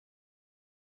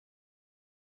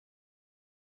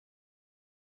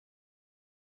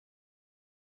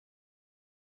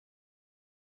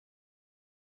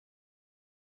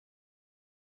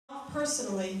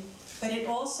personally, but it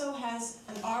also has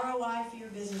an ROI for your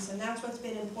business, and that's what's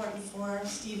been important for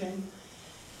Stephen.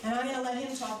 And I'm going to let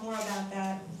him talk more about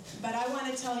that. But I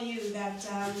want to tell you that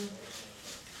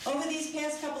over these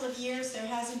past couple of years, there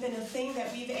hasn't been a thing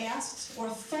that we've asked or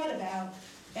thought about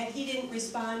that he didn't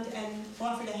respond and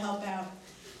offer to help out.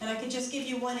 And I could just give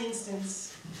you one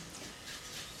instance.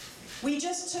 We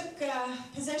just took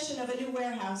possession of a new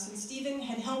warehouse, and Stephen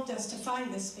had helped us to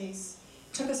find this space.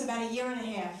 It took us about a year and a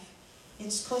half.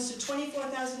 It's close to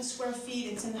 24,000 square feet.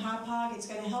 It's in Hauppauge. It's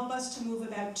going to help us to move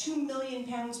about 2 million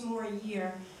pounds more a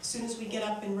year as soon as we get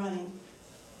up and running.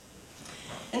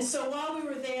 And so while we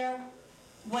were there,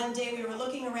 one day we were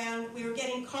looking around. We were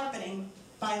getting carpeting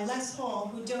by Les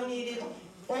Hall, who donated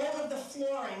all of the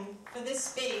flooring for this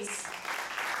space.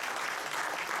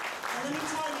 And let me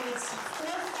tell you, it's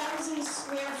 4,000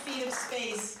 square feet of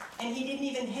space, and he didn't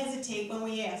even hesitate when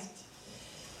we asked.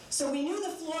 So we knew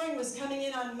the flooring was coming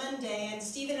in on Monday, and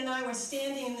Stephen and I were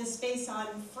standing in this space on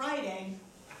Friday.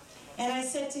 And I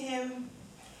said to him,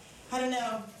 I don't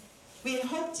know, we had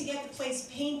hoped to get the place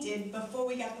painted before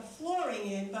we got the flooring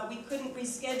in, but we couldn't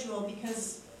reschedule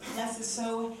because Les is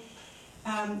so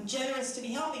generous to be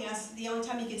helping us. The only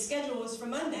time he could schedule was for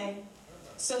Monday.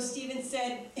 So Stephen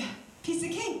said, piece of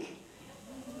cake.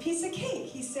 Piece of cake.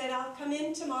 He said, I'll come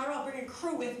in tomorrow, I'll bring a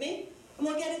crew with me, and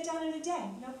we'll get it done in a day,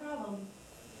 no problem.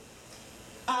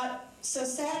 So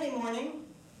Saturday morning,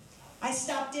 I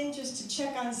stopped in just to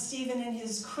check on Stephen and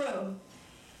his crew.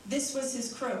 This was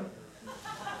his crew.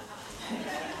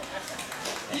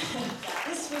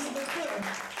 This was the crew.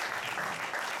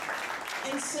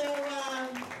 And so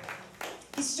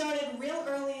he started real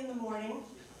early in the morning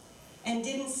and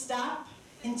didn't stop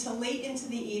until late into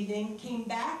the evening, came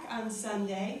back on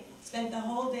Sunday, spent the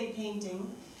whole day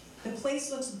painting. The place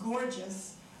looks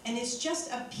gorgeous, and it's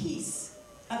just a piece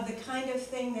of the kind of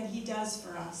thing that he does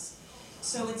for us.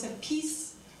 So it's a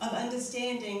piece of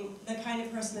understanding the kind of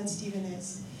person that Stephen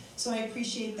is. So I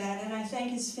appreciate that, and I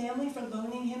thank his family for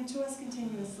loaning him to us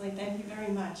continuously. Thank you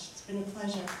very much. It's been a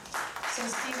pleasure. So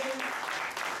Stephen,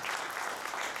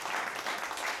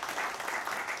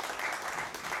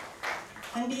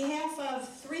 on behalf of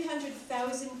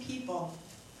 300,000 people,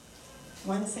 I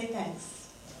want to say thanks.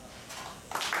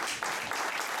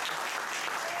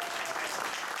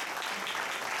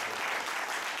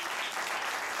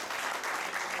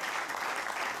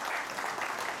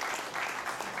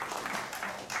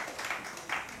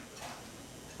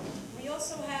 We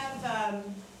also have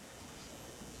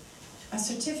a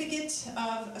certificate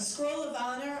of a scroll of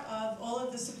honor of all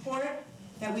of the support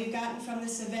that we've gotten from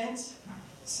this event,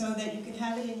 so that you can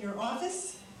have it in your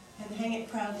office and hang it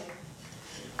proudly.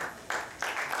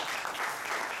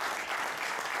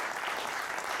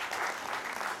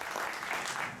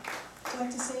 Would you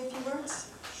like to say a few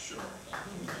words? Sure.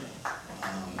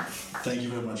 Thank you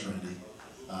very much, Randy.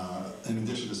 In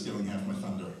addition to stealing half my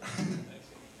thunder.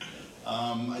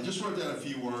 I just wrote down a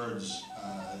few words.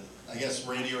 I guess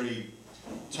Randy already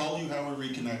told you how we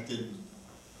reconnected.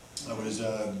 I was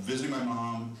visiting my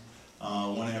mom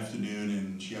one afternoon,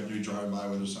 and she happened to be driving by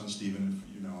with her son Stephen,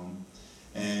 if you know him.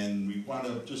 And we wound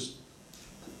up just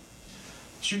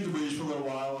shoot the breeze for a little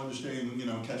while, understanding,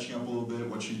 catching up a little bit,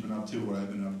 what she's been up to, what I've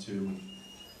been up to.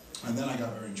 And then I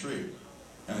got very intrigued.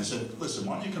 And I said, listen,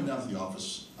 why don't you come down to the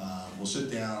office? We'll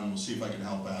sit down, we'll see if I can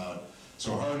help out.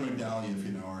 So her and McDermott, if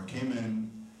you know her, came in,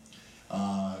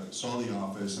 saw the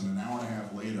office, and an hour and a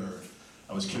half later,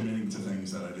 I was committing to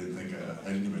things that I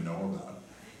didn't even know about.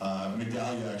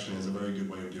 McDermott actually has a very good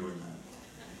way of doing that.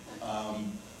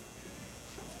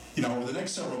 Over the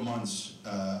next several months,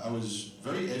 I was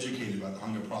very educated about the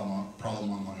hunger problem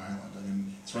on Long Island. I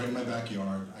mean, it's right in my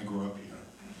backyard. I grew up here.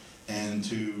 And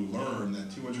to learn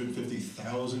that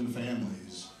 250,000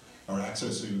 families are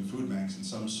accessing food banks in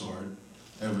some sort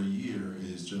every year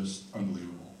is just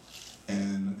unbelievable.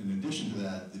 And in addition to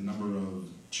that, the number of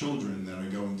children that are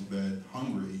going to bed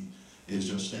hungry is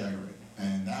just staggering.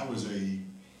 And that was a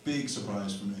big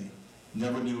surprise for me.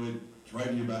 Never knew it. It's right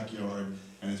in your backyard,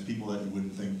 and it's people that you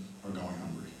wouldn't think are going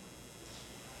hungry.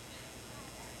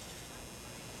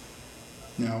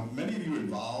 Now, many of you are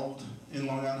involved in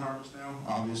Long Island Harvest now.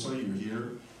 Obviously, you're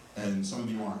here, and some of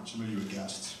you aren't. Some of you are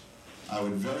guests. I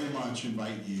would very much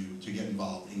invite you to get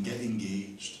involved and get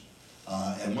engaged.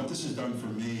 And what this has done for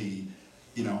me,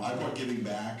 I brought giving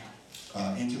back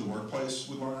into the workplace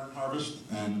with Long Island Harvest,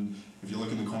 and if you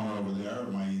look in the corner over there,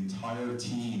 my entire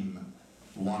team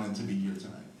wanted to be here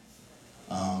tonight.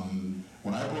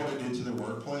 When I brought it into the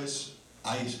workplace,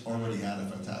 I already had a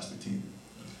fantastic team.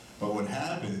 But what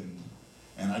happened,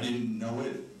 and I didn't know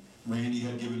it, Randy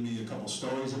had given me a couple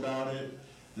stories about it,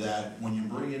 that when you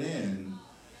bring it in,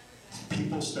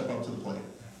 people step up to the plate.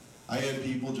 I had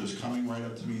people just coming right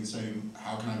up to me and saying,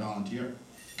 how can I volunteer?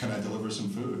 Can I deliver some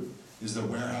food? Is the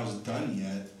warehouse done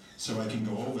yet so I can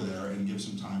go over there and give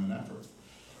some time and effort?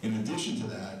 In addition to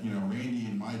that, you know, Randy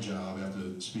and my job,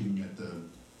 after speaking at the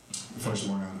first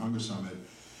Long Island Hunger Summit,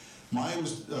 my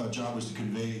job was to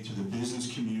convey to the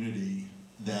business community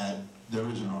that there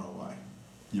is an ROI,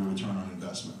 your return on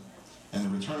investment. And the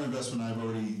return on investment I've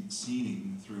already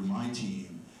seen through my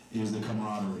team is the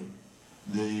camaraderie.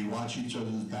 They watch each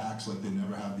other's backs like they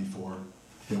never have before.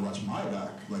 They watch my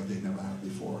back like they never have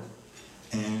before.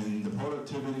 And the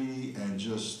productivity and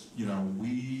just, you know,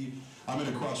 I'm at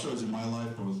a crossroads in my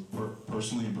life, both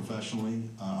personally and professionally,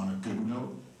 on a good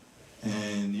note.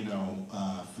 And, you know,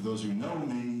 for those who know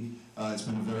me, it's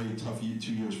been a very tough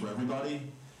 2 years for everybody.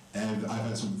 And I've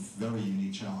had some very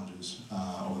unique challenges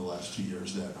over the last 2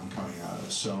 years that I'm coming out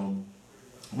of. So,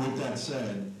 with that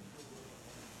said,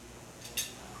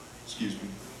 excuse me,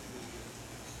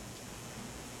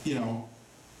 you know,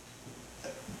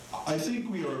 I think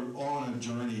we are all on a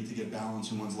journey to get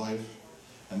balance in one's life,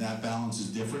 and that balance is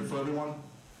different for everyone.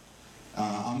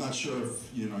 I'm not sure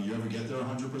if, you know, you ever get there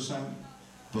 100%,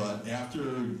 but after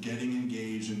getting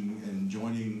engaged and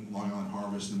joining Long Island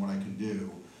Harvest and what I can do,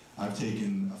 I've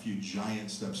taken a few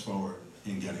giant steps forward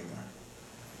in getting there.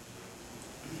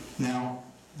 Now,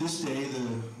 this day,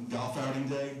 the golf outing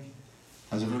day,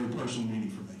 has a very personal meaning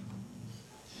for me.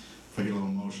 If I get a little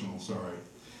emotional, sorry.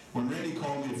 When Randy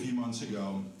called me a few months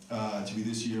ago to be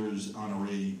this year's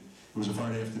honoree, it was a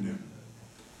Friday afternoon.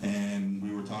 And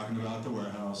we were talking about the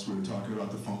warehouse, we were talking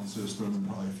about the phone system, and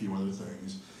probably a few other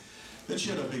things. Then she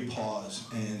had a big pause,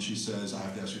 and she says, I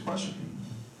have to ask you a question.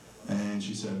 And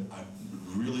she said, I'd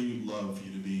really love for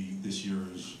you to be this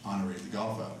year's honoree at the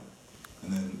golf outing.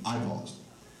 And then I paused.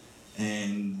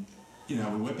 And, you know,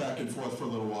 we went back and forth for a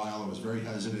little while. I was very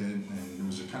hesitant, and it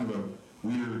was a kind of a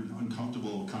weird,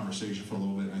 uncomfortable conversation for a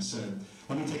little bit. And I said,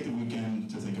 let me take the weekend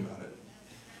to think about it.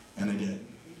 And I did.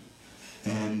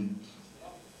 And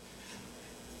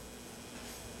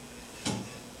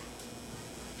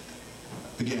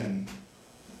again,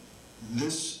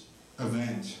 this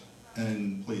event,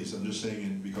 and please, I'm just saying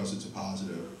it because it's a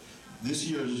positive, this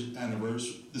year is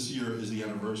the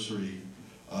anniversary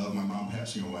of my mom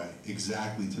passing away,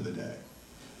 exactly to the day.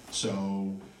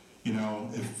 So, you know,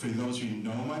 for those of you who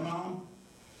know my mom,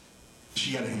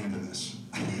 she had a hand in this.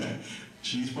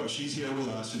 She's here with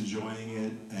us, enjoying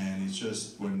it, and it's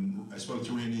just, when I spoke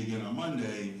to Randy again on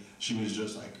Monday, she was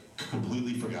just like,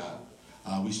 completely forgot.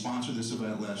 We sponsored this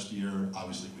event last year.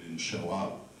 Obviously, we didn't show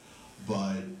up,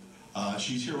 but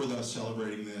she's here with us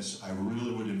celebrating this. I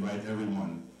really would invite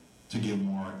everyone to give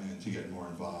more and to get more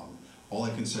involved. All I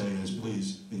can say is,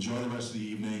 please enjoy the rest of the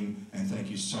evening, and thank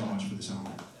you so much for this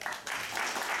honor.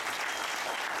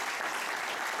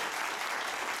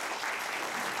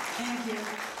 Thank you.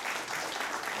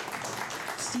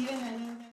 Stephen, any